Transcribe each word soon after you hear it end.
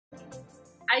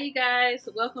Hi you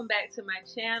guys, welcome back to my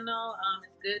channel.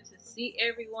 It's good to see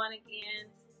everyone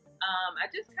again. I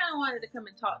just kind of wanted to come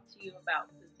and talk to you about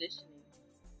positioning.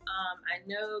 I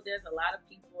know there's a lot of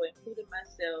people, including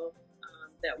myself,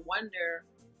 that wonder,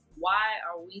 why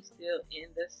are we still in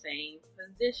the same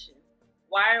position?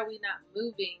 Why are we not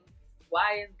moving?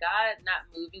 Why is God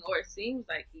not moving? Or it seems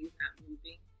like he's not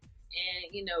moving.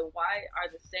 And why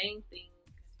are the same things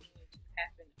continue to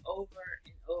happen over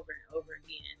and over and over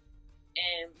again?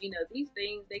 And these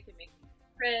things, they can make you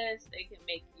depressed, they can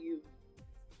make you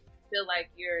feel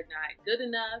like you're not good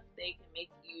enough, they can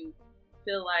make you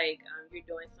feel like you're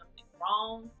doing something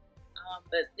wrong,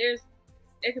 but there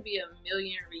could be a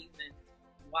million reasons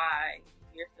why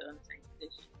you're still in the same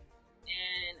position.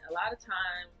 And a lot of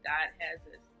times God has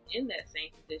us in that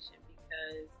same position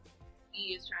because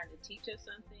he is trying to teach us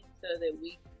something so that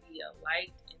we can be a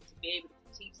light and to be able to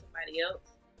teach somebody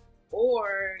else.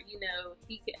 Or,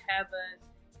 he could have us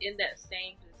in that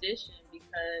same position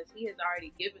because he has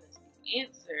already given us the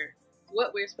answer to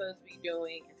what we're supposed to be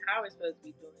doing and how we're supposed to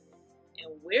be doing it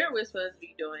and where we're supposed to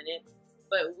be doing it,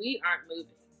 but we aren't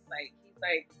moving. Like, he's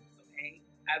like, okay,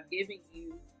 I've given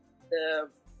you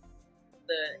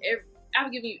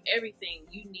I've given you everything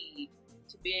you need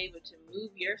to be able to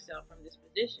move yourself from this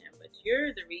position, but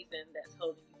you're the reason that's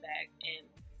holding you back. And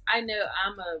I know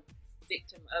I'm a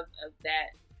victim of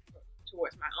that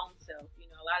towards my own self.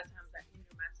 A lot of times I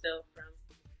hinder myself from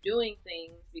doing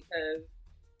things because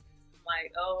I'm like,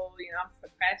 I'm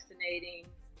procrastinating,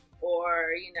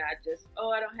 or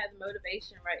I don't have the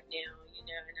motivation right now, and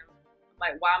I'm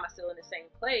like, why am I still in the same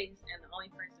place? And the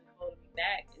only person holding me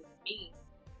back is me.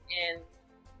 And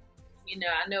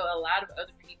I know a lot of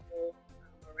other people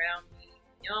around me,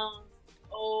 young,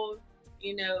 old,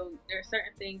 there are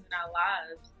certain things in our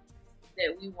lives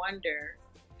that we wonder,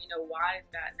 why is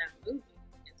God not moving?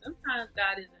 And sometimes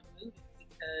God isn't moving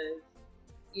because,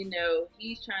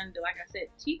 he's trying to, like I said,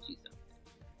 teach you something.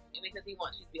 And because he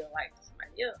wants you to be a light to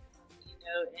somebody else,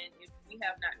 and if we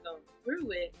have not gone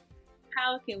through it,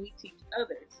 how can we teach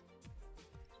others?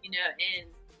 And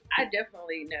I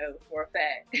definitely know for a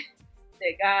fact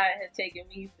that God has taken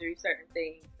me through certain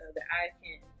things so that I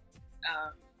can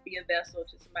be a vessel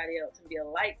to somebody else and be a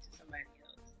light to somebody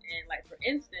else. And like, for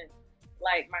instance,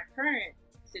 like my current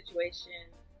situation,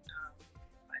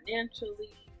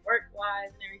 financially, work-wise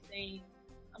and everything,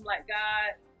 I'm like,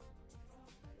 God,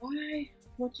 why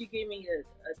won't you give me a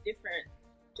different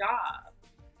job?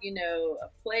 A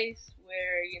place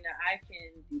where, I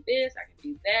can do this, I can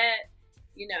do that,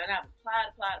 and I've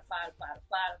applied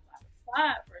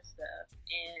for stuff,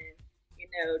 and,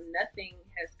 nothing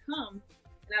has come.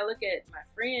 And I look at my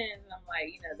friends, and I'm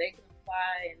like, they can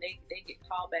apply, and they get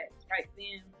callbacks right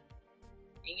then.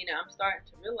 And, I'm starting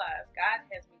to realize God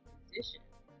has me positioned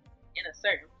in a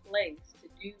certain place to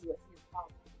do what he's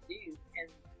called me to do. And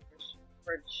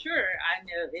for sure, I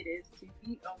know it is to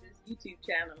be on this YouTube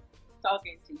channel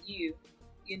talking to you,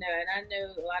 and I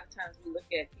know a lot of times we look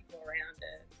at people around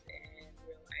us and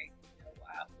we're like,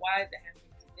 why is it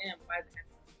happening to them? Why is it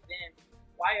happening to them?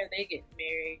 Why are they getting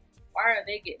married? Why are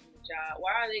they getting the job?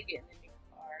 Why are they getting a new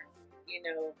car?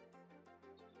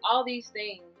 All these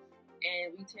things,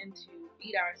 and we tend to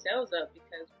beat ourselves up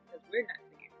because we're not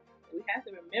there. We have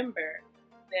to remember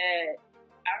that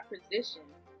our position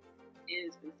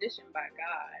is positioned by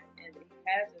God, and that he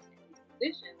has us in these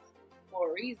positions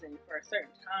for a reason, for a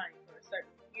certain time, for a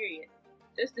certain period.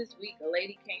 Just this week, a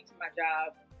lady came to my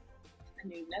job. I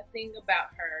knew nothing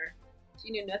about her.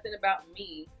 She knew nothing about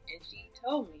me, and she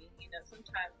told me,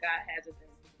 sometimes God has us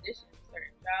in positions,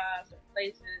 certain jobs, certain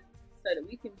places, so that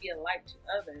we can be a light to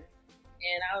others.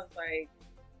 And I was like,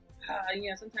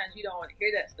 sometimes you don't want to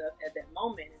hear that stuff at that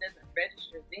moment. It doesn't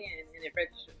register then, and it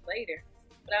registers later.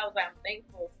 But I was like, I'm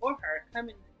thankful for her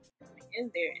coming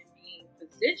in there and being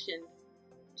positioned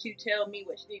to tell me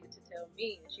what she needed to tell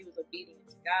me, and she was obedient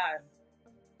to God.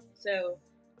 So,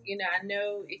 I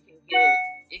know it can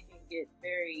get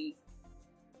very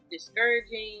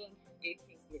discouraging. It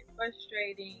can get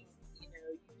frustrating. You can,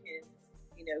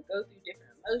 go through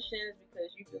different emotions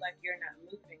because you feel like you're not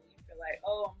moving. You feel like,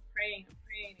 I'm praying,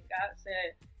 and God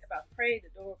said, if I pray, the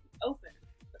door will be open.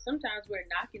 But sometimes we're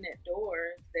knocking at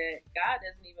doors that God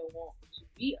doesn't even want to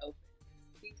be open.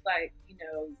 He's like,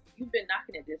 you've been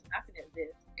knocking at this,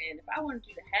 and if I wanted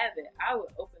you to have it, I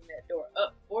would open that door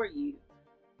up for you.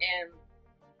 And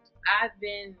I've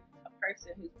been a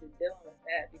person who's been dealing with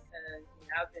that because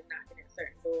I've been knocking at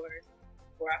certain doors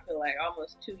for I feel like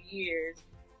almost 2 years,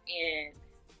 and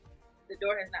the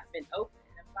door has not been open.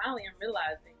 And finally, I'm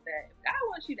realizing that if God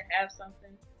wants you to have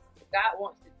something, if God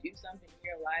wants to do something in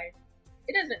your life,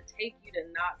 it doesn't take you to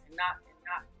knock and knock and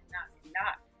knock and knock and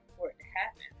not for it to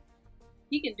happen.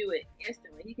 He can do it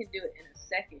instantly. He can do it in a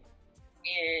second.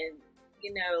 And,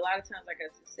 you know, a lot of times, like I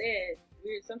just said,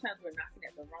 sometimes we're knocking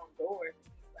at the wrong doors.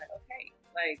 And he's like, okay,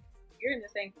 like, you're in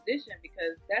the same position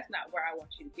because that's not where I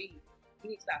want you to be. You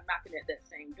need to stop knocking at that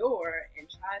same door and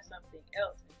try something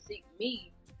else and seek me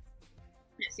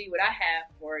and see what I have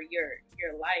for your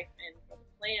life and for the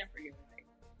plan for your life.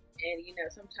 And, you know,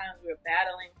 sometimes we're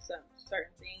battling some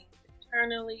certain things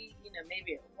internally, you know,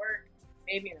 maybe at work,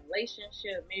 maybe in a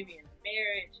relationship, maybe in a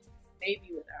marriage, maybe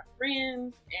with our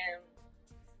friends, and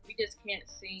we just can't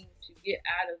seem to get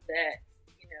out of that,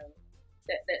 you know,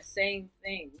 that same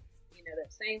thing, you know, that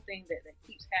same thing that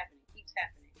keeps happening.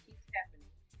 And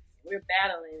we're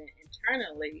battling it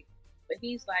internally, but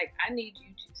he's like, I need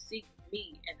you to seek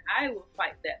me, and I will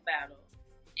fight that battle,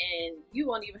 and you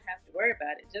won't even have to worry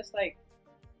about it. Just like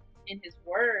in his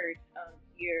word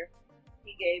here,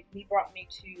 he brought me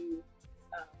to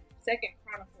 2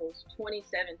 Chronicles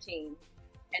 20:17,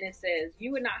 and it says,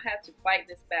 you would not have to fight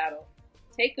this battle.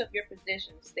 Take up your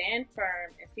position, stand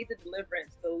firm, and see the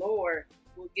deliverance the Lord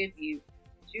will give you,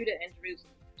 Judah and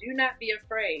Jerusalem. Do not be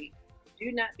afraid.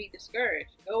 Do not be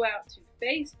discouraged. Go out to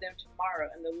face them tomorrow,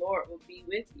 and the Lord will be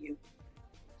with you.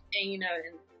 And, you know,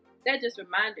 and that just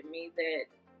reminded me that,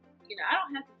 you know, I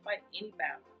don't have to fight any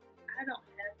battle. I don't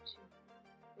have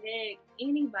to beg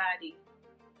anybody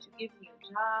to give me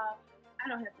a job. I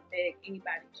don't have to beg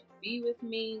anybody to be with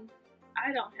me.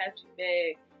 I don't have to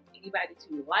beg anybody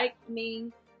to like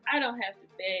me. I don't have to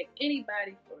beg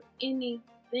anybody for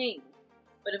anything.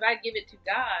 But if I give it to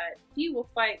God, he will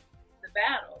fight the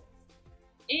battle.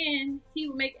 And he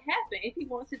will make it happen if he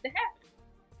wants it to happen.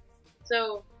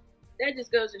 So that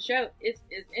just goes to show it's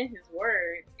in his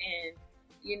word. And,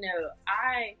 you know,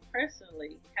 I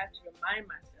personally have to remind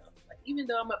myself, like, even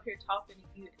though I'm up here talking to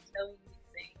you and telling you these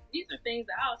things, these are things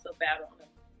that I also battle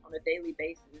on a daily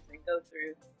basis and go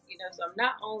through. You know, so I'm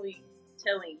not only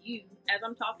telling you, as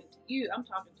I'm talking to you, I'm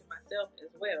talking to myself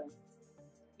as well.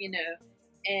 You know,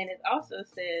 and it also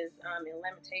says in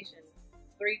Lamentations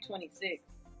 3:26,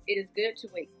 it is good to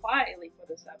wait quietly for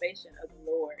the salvation of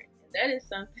the Lord. And that is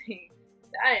something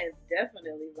that I am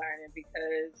definitely learning,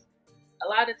 because a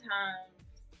lot of times,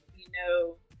 you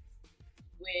know,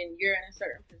 when you're in a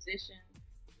certain position,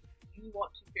 you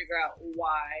want to figure out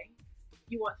why,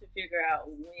 you want to figure out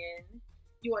when,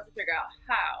 you want to figure out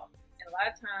how. And a lot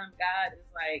of times God is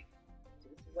like,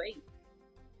 just wait,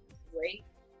 just wait,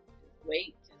 just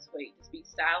wait, just wait, just be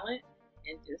silent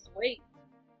and just wait.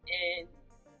 And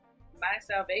my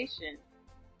salvation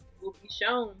will be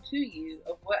shown to you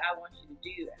of what I want you to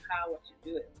do and how I want you to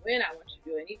do it and when I want you to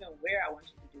do it and even where I want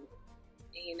you to do it.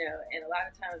 And, you know, and a lot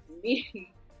of times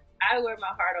me, I wear my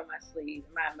heart on my sleeve,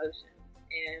 my emotions,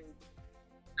 and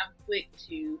I'm quick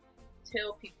to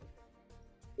tell people,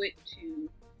 quick to,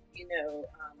 you know,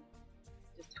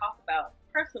 just talk about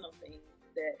personal things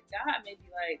that God may be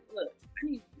like, look, I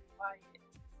need you to be quiet.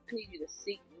 I need you to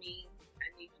seek me. I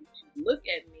need you to look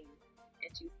at me and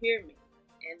to hear me,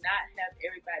 and not have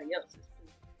everybody else's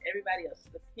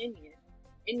opinion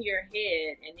in your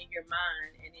head and in your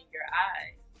mind and in your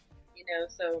eyes. You know,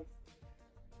 so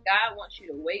God wants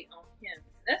you to wait on him.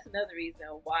 That's another reason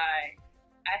why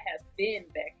I have Ben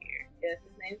back here. Yes,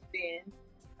 his name's Ben.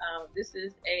 This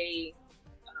is a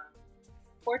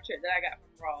portrait that I got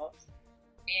from Ross,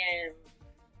 and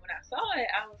when I saw it,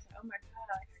 I was like, oh my God,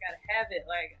 I gotta have it.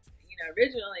 Like, you know,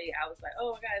 originally I was like,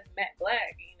 oh my God, it's matte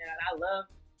black, you know, and I love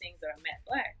things that are matte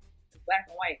black. It's black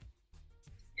and white.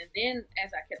 And then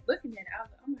as I kept looking at it, I was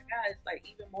like, oh my God, it's like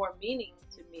even more meaning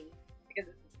to me because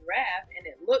it's a giraffe and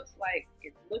it looks like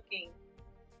it's looking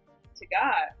to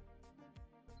God.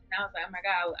 And I was like, oh my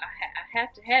God, I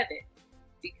have to have it,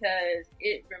 because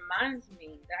it reminds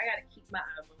me that I got to keep my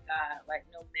eyes on God. Like,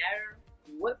 no matter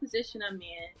what position I'm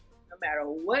in, no matter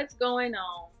what's going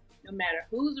on, no matter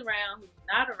who's around, who's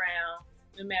not around,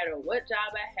 no matter what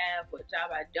job I have, what job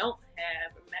I don't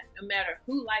have, no matter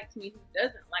who likes me, who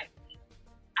doesn't like me,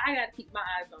 I got to keep my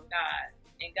eyes on God.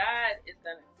 And God is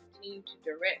going to continue to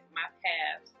direct my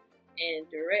paths and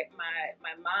direct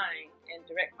my mind and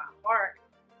direct my heart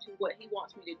to what he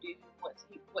wants me to do, what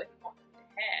he wants me to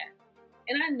have.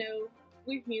 And I know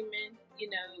we're human, you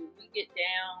know, we get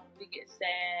down, we get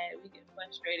sad, we get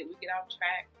frustrated, we get off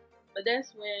track. But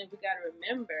that's when we got to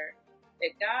remember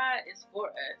that God is for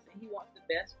us and he wants the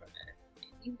best for us. And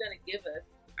he's going to give us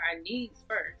our needs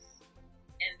first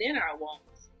and then our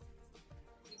wants.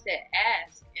 He said,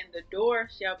 ask and the door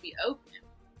shall be open.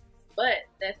 But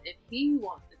that's if he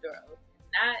wants the door open,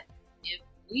 not if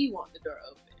we want the door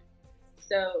open.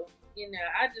 So, you know,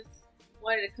 I just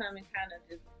wanted to come and kind of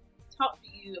just talk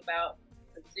to you about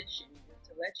position and to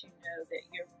to let you know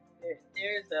that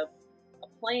there's a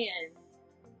plan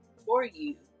for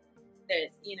you,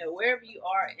 that, you know, wherever you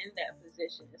are in that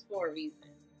position is for a reason.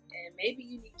 And maybe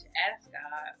you need to ask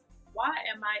God, why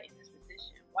am I in this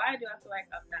position? Why do I feel like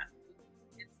I'm not moving?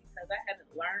 Is it because I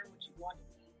haven't learned what you wanted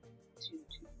me to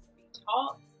be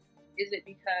taught? Is it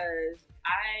because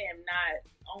I am not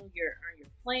on your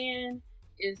plan?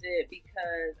 Is it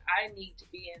because I need to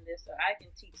be in this so I can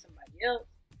teach somebody else?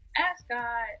 Ask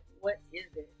God, what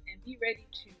is it? And be ready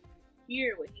to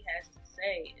hear what he has to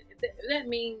say. If that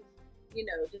means, you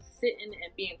know, just sitting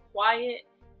and being quiet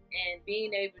and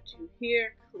being able to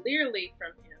hear clearly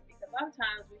from him. Because a lot of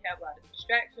times we have a lot of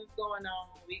distractions going on.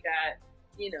 We got,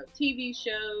 you know, TV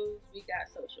shows, we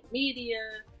got social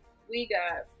media, we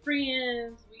got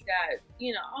friends, we got,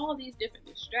 you know, all these different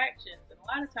distractions. And a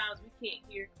lot of times we can't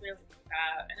hear clearly from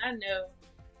God. And I know,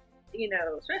 you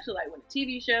know, especially like when a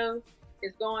TV show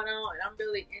is going on and I'm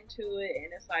really into it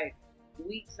and it's like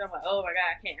weeks, I'm like, oh my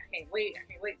God, I can't wait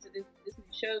till this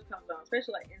new show comes on,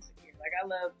 especially like Insecure. Like, I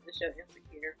love the show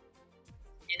Insecure.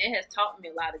 And it has taught me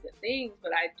a lot of good things,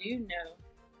 but I do know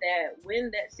that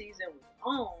when that season was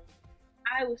on,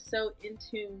 I was so in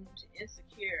tune to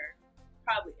Insecure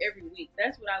probably every week.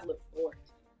 That's what I look forward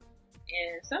to.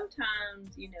 And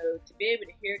sometimes, you know, to be able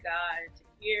to hear God and to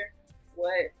hear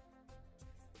what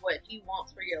he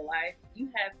wants for your life, you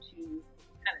have to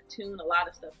kind of tune a lot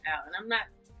of stuff out. And I'm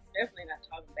definitely not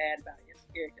talking bad about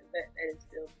Insecure, because that is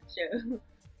still the show.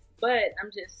 But I'm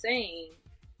just saying,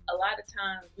 a lot of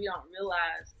times we don't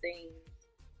realize things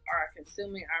are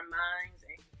consuming our minds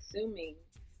and consuming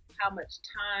how much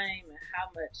time and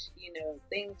how much, you know,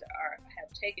 things have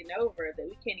taken over, that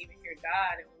we can't even hear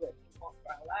God and what he wants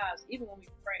for our lives, even when we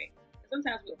pray.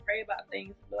 Sometimes we'll pray about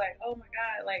things and be like, oh my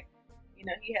God, like, you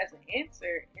know, he hasn't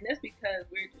answered, and that's because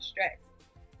we're distracted.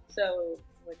 So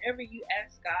whenever you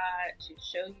ask God to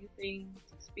show you things,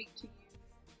 to speak to you,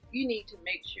 you need to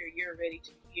make sure you're ready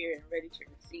to hear and ready to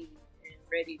receive and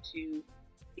ready to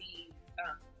be,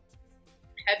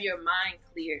 have your mind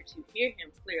clear to hear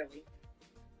him clearly.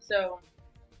 So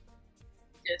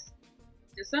just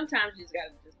sometimes you just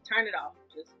gotta just turn it off.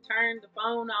 Just turn the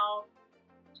phone off,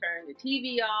 turn the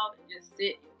TV off, and just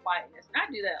sit in quietness. And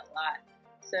I do that a lot.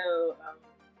 So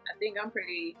I think I'm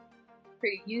pretty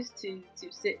used to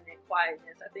sitting in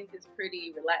quietness. I think it's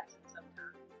pretty relaxing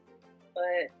sometimes.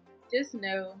 But just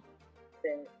know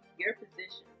that your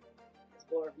position is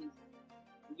for a reason.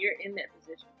 You're in that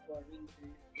position for a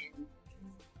reason, and you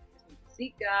just need to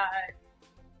seek God.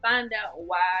 Find out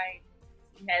why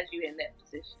he has you in that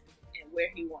position and where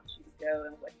he wants you to go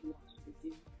and what he wants you to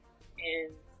do.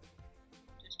 And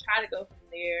just try to go from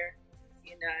there.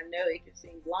 You know, I know it can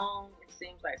seem long. It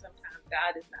seems like sometimes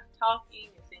God is not talking.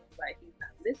 It seems like he's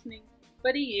not listening,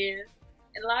 but he is.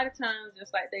 And a lot of times,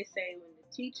 just like they say, when the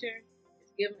teacher is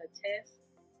given a test,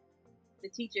 the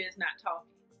teacher is not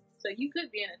talking. So you could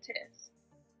be in a test,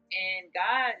 and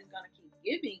God is going to keep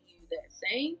giving you that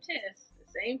same test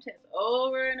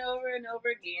over and over and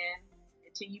over again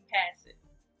until you pass it.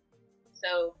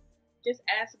 So just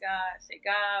ask God, say,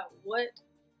 God, what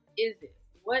is it?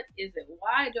 What is it?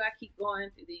 Why do I keep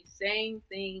going through these same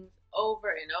things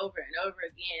over and over and over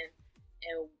again?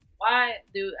 And why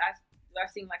do I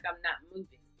seem like I'm not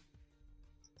moving?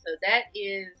 So that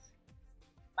is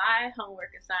my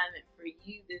homework assignment for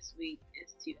you this week,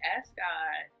 is to ask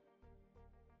God,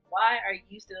 why are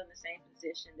you still in the same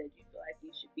position that you feel like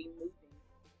you should be moving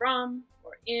from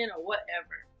or in or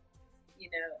whatever, you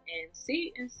know, and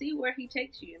see where he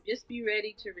takes you, and just be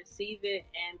ready to receive it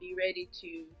and be ready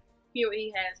to hear what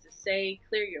he has to say.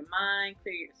 Clear your mind,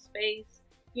 clear your space.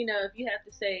 You know, if you have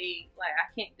to say, like, I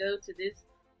can't go to this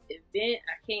event,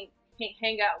 I can't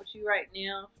hang out with you right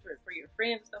now for your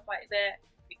friends, stuff like that,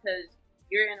 because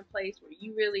you're in a place where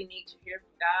you really need to hear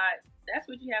from God, that's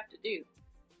what you have to do,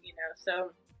 you know.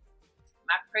 So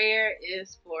my prayer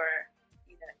is for,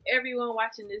 you know, everyone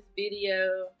watching this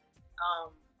video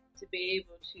to be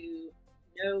able to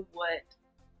know what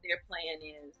their plan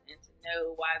is and to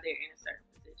know why they're in a certain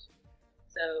position.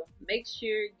 So make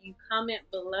sure you comment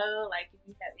below, like if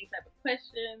you have any type of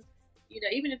questions, you know,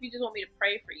 even if you just want me to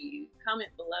pray for you,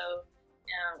 comment below.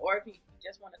 Or if you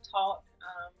just want to talk,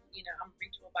 you know, I'm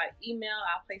reachable by email.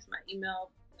 I'll place my email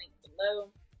link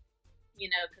below, you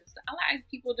know, because I like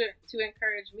people to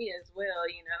encourage me as well,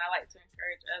 you know, and I like to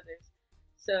encourage others.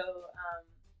 So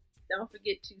don't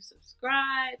forget to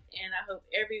subscribe, and I hope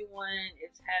everyone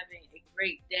is having a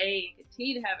great day, and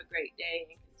continue to have a great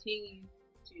day, and continue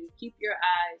to keep your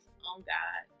eyes on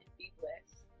God and be blessed.